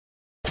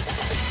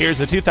Here's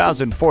a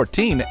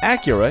 2014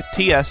 Acura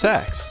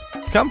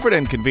TSX. Comfort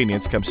and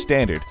convenience come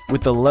standard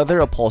with the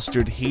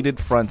leather-upholstered heated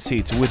front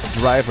seats with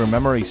driver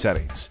memory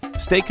settings.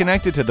 Stay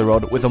connected to the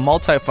road with a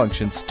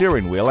multi-function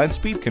steering wheel and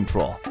speed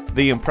control.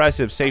 The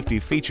impressive safety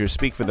features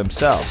speak for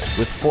themselves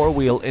with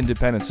four-wheel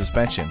independent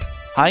suspension,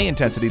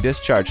 high-intensity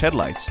discharge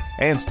headlights,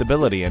 and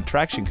stability and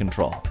traction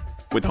control.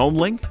 With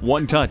HomeLink,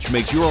 one touch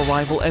makes your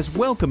arrival as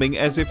welcoming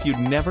as if you'd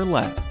never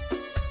left.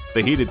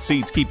 The heated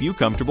seats keep you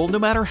comfortable no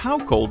matter how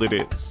cold it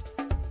is.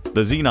 The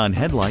xenon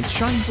headlights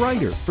shine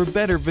brighter for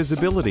better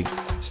visibility.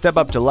 Step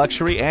up to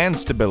luxury and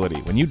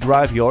stability when you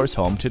drive yours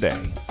home today.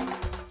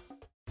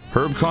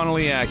 Herb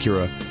Connolly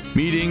Acura,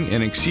 meeting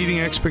and exceeding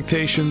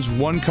expectations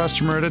one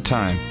customer at a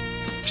time.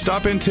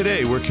 Stop in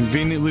today. We're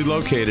conveniently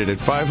located at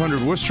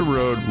 500 Worcester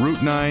Road,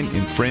 Route 9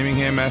 in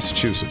Framingham,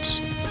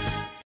 Massachusetts.